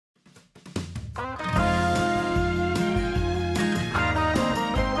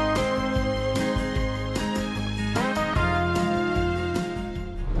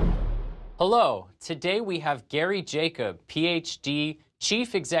Hello, today we have Gary Jacob, PhD,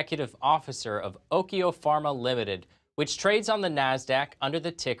 Chief Executive Officer of OKYO Pharma Limited, which trades on the NASDAQ under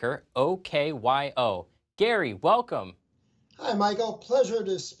the ticker OKYO. Gary, welcome. Hi, Michael. Pleasure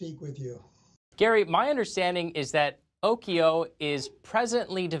to speak with you. Gary, my understanding is that OKYO is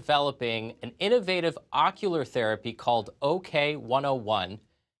presently developing an innovative ocular therapy called OK101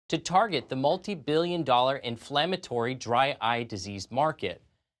 to target the multi-billion-dollar inflammatory dry eye disease market,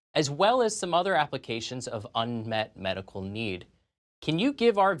 as well as some other applications of unmet medical need. Can you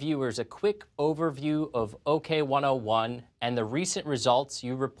give our viewers a quick overview of OK101 and the recent results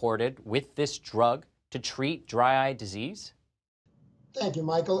you reported with this drug to treat dry eye disease? Thank you,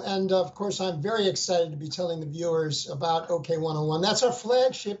 Michael. And of course, I'm very excited to be telling the viewers about OK101. That's our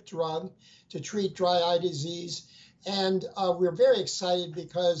flagship drug to treat dry eye disease. And we're very excited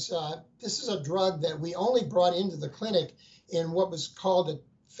because this is a drug that we only brought into the clinic in what was called a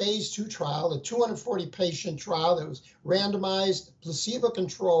phase 2 trial, a 240 patient trial that was randomized,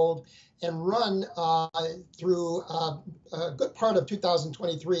 placebo-controlled, and run through a good part of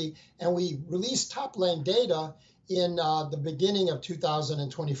 2023. And we released top-line data in the beginning of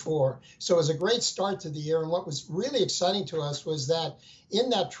 2024. So it was a great start to the year. And what was really exciting to us was that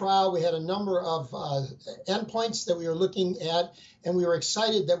in that trial, we had a number of endpoints that we were looking at, and we were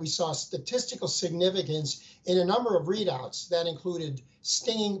excited that we saw statistical significance in a number of readouts that included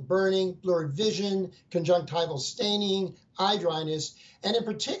stinging, burning, blurred vision, conjunctival staining, eye dryness. And in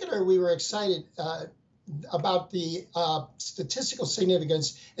particular, we were excited about the statistical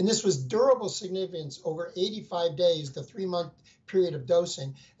significance, and this was durable significance over 85 days, the 3-month period of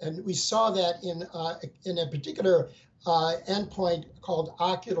dosing. And we saw that in a particular endpoint called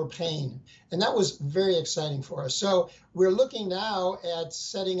ocular pain. And that was very exciting for us. So we're looking now at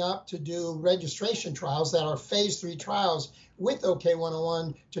setting up to do registration trials that are phase 3 trials with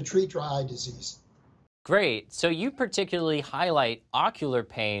OK101 to treat dry eye disease. Great. So you particularly highlight ocular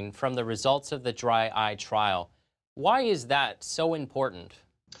pain from the results of the dry eye trial. Why is that so important?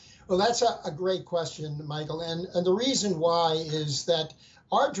 Well, that's a great question, Michael. And the reason why is that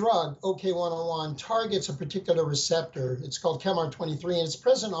our drug, OK101, targets a particular receptor. It's called ChemR23, and it's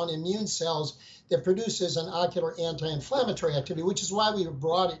present on immune cells that produces an ocular anti-inflammatory activity, which is why we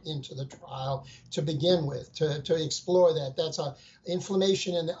brought it into the trial to begin with, to explore that. That's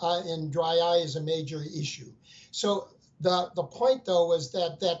inflammation in dry eye is a major issue. So the point, though, was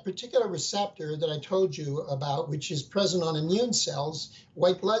that that particular receptor that I told you about, which is present on immune cells,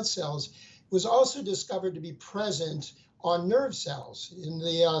 white blood cells, was also discovered to be present on nerve cells in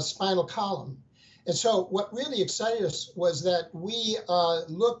the spinal column. And so what really excited us was that we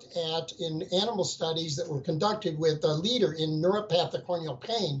looked at, in animal studies that were conducted with a leader in neuropathic corneal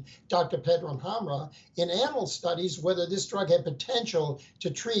pain, Dr. Pedram Hamra, in animal studies, whether this drug had potential to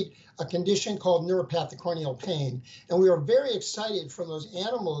treat a condition called neuropathic corneal pain. And we were very excited from those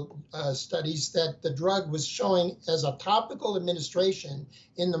animal studies that the drug was showing as a topical administration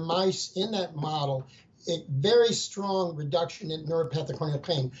in the mice in that model a very strong reduction in neuropathic corneal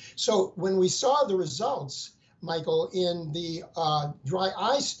pain. So when we saw the results, Michael, in the dry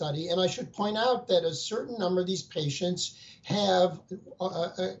eye study, and I should point out that a certain number of these patients have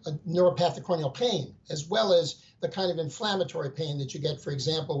a neuropathic corneal pain, as well as the kind of inflammatory pain that you get, for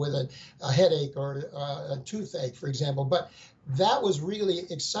example, with a headache or a toothache, for example. But that was really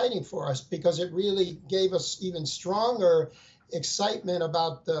exciting for us because it really gave us even stronger excitement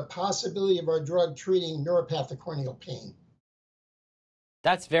about the possibility of our drug treating neuropathic corneal pain.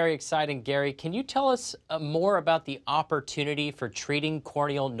 That's very exciting, Gary. Can you tell us more about the opportunity for treating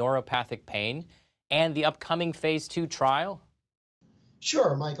corneal neuropathic pain and the upcoming phase 2 trial?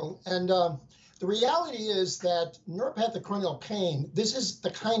 Sure, Michael. And the reality is that neuropathic corneal pain, this is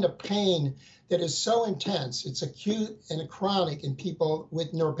the kind of pain that is so intense, it's acute and chronic in people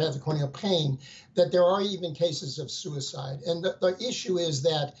with neuropathic corneal pain, that there are even cases of suicide. And the issue is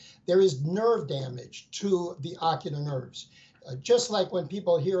that there is nerve damage to the ocular nerves. Just like when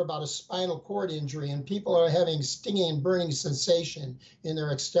people hear about a spinal cord injury and people are having stinging and burning sensation in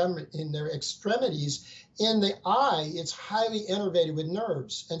their extremities, in the eye, it's highly innervated with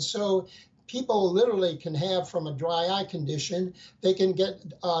nerves. And so people literally can have, from a dry eye condition, they can get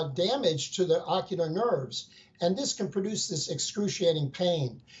damage to the ocular nerves. And this can produce this excruciating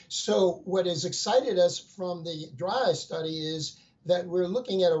pain. So what has excited us from the dry eye study is that we're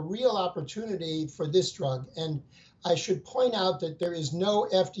looking at a real opportunity for this drug. And I should point out that there is no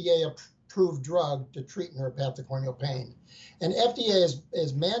FDA approved drug to treat neuropathic corneal pain. And FDA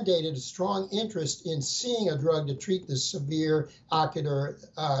has mandated a strong interest in seeing a drug to treat this severe ocular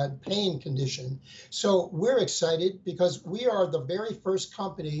pain condition. So we're excited because we are the very first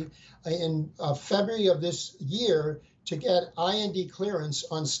company in February of this year to get IND clearance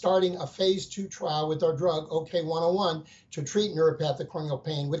on starting a phase 2 trial with our drug, OKY-101, to treat neuropathic corneal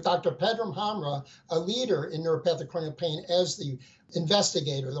pain, with Dr. Pedram Hamra, a leader in neuropathic corneal pain, as the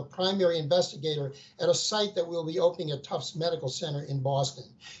investigator, the primary investigator, at a site that will be opening at Tufts Medical Center in Boston.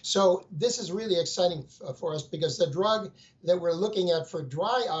 So this is really exciting for us because the drug that we're looking at for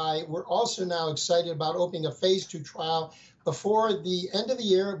dry eye, we're also now excited about opening a phase 2 trial before the end of the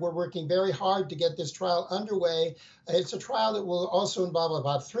year. We're working very hard to get this trial underway. It's a trial that will also involve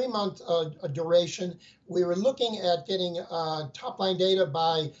about 3-month duration. We were looking at getting top-line data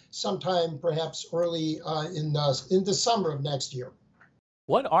by sometime perhaps early in the summer of next year.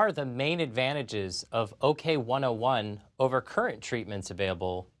 What are the main advantages of OKY-101 over current treatments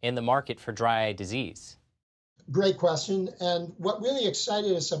available in the market for dry eye disease? Great question. And what really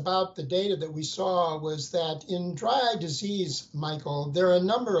excited us about the data that we saw was that in dry eye disease, Michael, there are a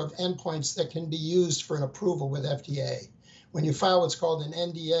number of endpoints that can be used for an approval with FDA. When you file what's called an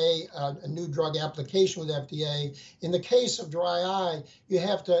NDA, a new drug application with FDA, in the case of dry eye, you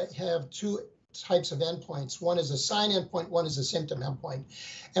have to have 2 types of endpoints. One is a sign endpoint, one is a symptom endpoint.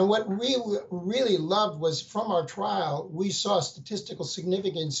 And what we really loved was from our trial, we saw statistical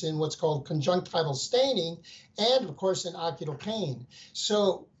significance in what's called conjunctival staining and, of course, in ocular pain.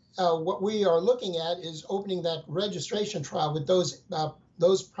 So what we are looking at is opening that registration trial with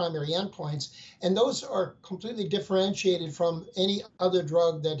those primary endpoints, and those are completely differentiated from any other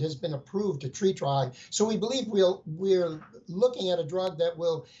drug that has been approved to treat dry eye. So we believe we're looking at a drug that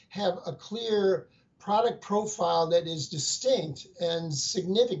will have a clear product profile that is distinct and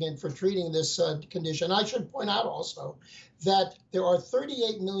significant for treating this condition. I should point out also that there are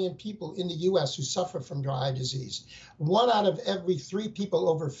 38 million people in the U.S. who suffer from dry eye disease. 1 out of every 3 people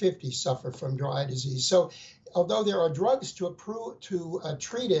over 50 suffer from dry eye disease. So although there are drugs to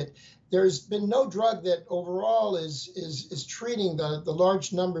treat it, there's been no drug that overall is treating the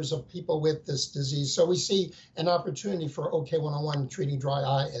large numbers of people with this disease. So we see an opportunity for OKY-101 treating dry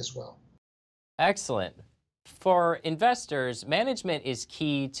eye as well. Excellent. For investors, management is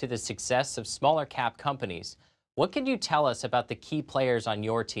key to the success of smaller cap companies. What can you tell us about the key players on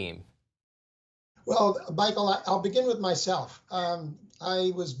your team? Well, Michael, I'll begin with myself.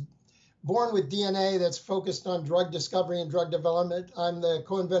 I was born with DNA that's focused on drug discovery and drug development. I'm the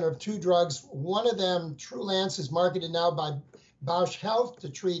co-inventor of 2 drugs. One of them, Trulance, is marketed now by Bausch Health to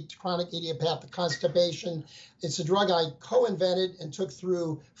treat chronic idiopathic constipation. It's a drug I co-invented and took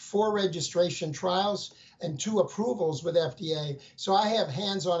through 4 registration trials and 2 approvals with FDA. So I have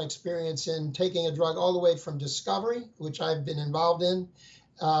hands-on experience in taking a drug all the way from discovery, which I've been involved in,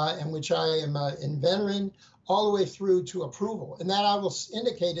 and which I am an inventor in, all the way through to approval. And that I will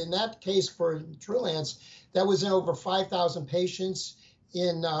indicate in that case for Trulance, that was in over 5,000 patients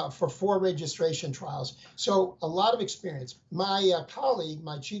for 4 registration trials. So a lot of experience. My colleague,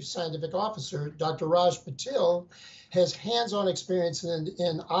 my chief scientific officer, Dr. Raj Patil, has hands-on experience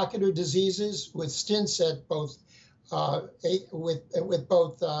in ocular diseases with stints at both with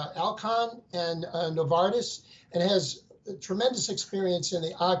both Alcon and Novartis, and has tremendous experience in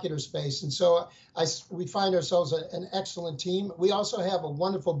the ocular space. And so we find ourselves an excellent team. We also have a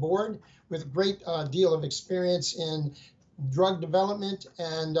wonderful board with a great deal of experience in drug development,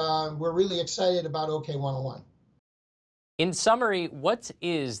 and we're really excited about OKY-101. In summary, what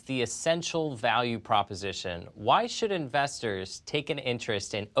is the essential value proposition? Why should investors take an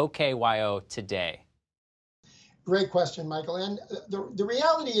interest in OKYO today? Great question, Michael. And the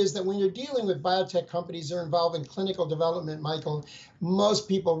reality is that when you're dealing with biotech companies that are involved in clinical development, Michael, most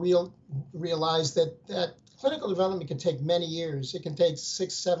people realize that clinical development can take many years. It can take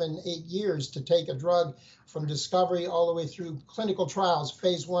 6, 7, 8 years to take a drug from discovery all the way through clinical trials,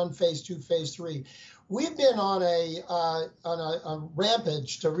 phase 1, phase 2, phase 3. We've been on a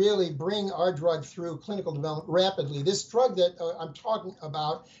rampage to really bring our drug through clinical development rapidly. This drug that I'm talking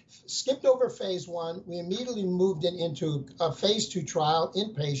about skipped over phase 1. We immediately moved it into a phase 2 trial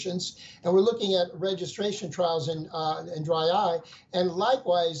in patients, and we're looking at registration trials in dry eye. And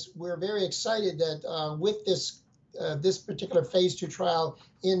likewise, we're very excited that with this particular phase 2 trial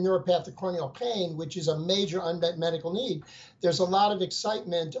in neuropathic corneal pain, which is a major unmet medical need, there's a lot of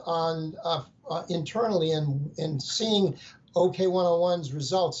excitement internally in seeing OKY-101's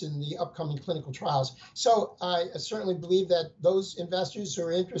results in the upcoming clinical trials. So I certainly believe that those investors who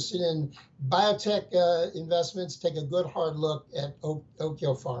are interested in biotech investments take a good hard look at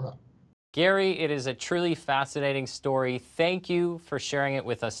OKYO Pharma. Gary, it is a truly fascinating story. Thank you for sharing it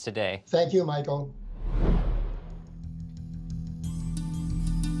with us today. Thank you, Michael.